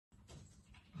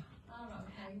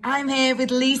I'm here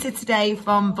with Lisa today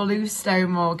from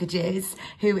Bluestone Mortgages,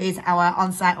 who is our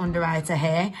on-site underwriter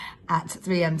here at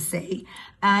 3MC.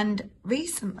 And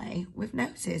recently, we've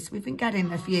noticed we've been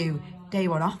getting a few day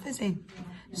one offers in.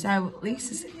 So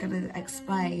Lisa's going to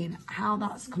explain how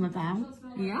that's come about.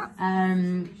 Yeah.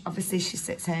 Obviously she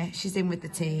sits here, she's in with the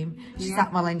team. She's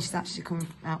at well and she's actually coming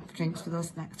out for drinks with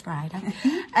us next Friday.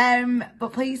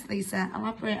 But please, Lisa,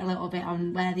 elaborate a little bit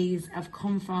on where these have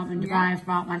come from and derived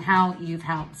from and how you've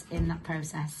helped in that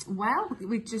process. Well,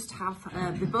 we just have,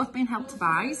 they've both been Help to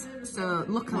Buys. So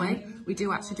luckily, we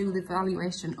do actually do the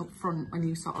valuation up front when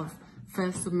you sort of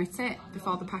first submit it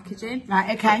before the packaging.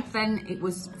 Right, okay. But then it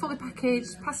was fully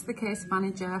packaged, passed the case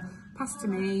manager, passed to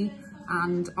me,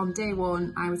 and on day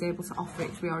one I was able to offer it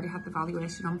because we already had the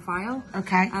valuation on file.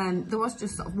 Okay. There was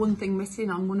just sort of one thing missing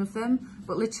on one of them,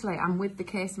 but literally I'm with the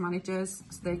case managers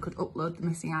so they could upload the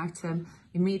missing item.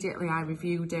 Immediately I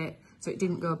reviewed it, so it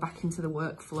didn't go back into the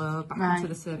workflow, back into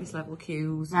the service level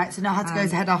queues. Right, so not had to go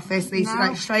to head office, Lisa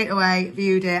like straight away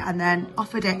viewed it and then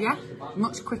offered it. Yeah,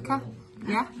 much quicker.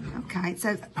 Yeah. Okay,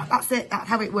 so that's it. That's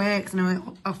how it works.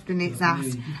 And often it's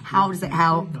asked, how does it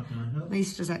help?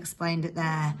 Lisa just explained it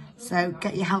there. So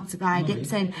get your Help to Buy. Get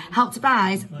saying Help to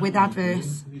Buys with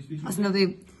adverse. That's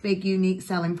another big unique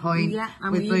selling point. Yeah,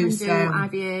 and with we even do Bluestone.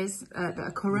 IVAs that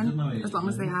are current as long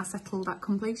as they are settled at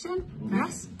completion.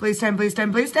 Yes. Bluestone, Bluestone,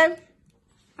 Bluestone.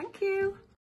 Thank you.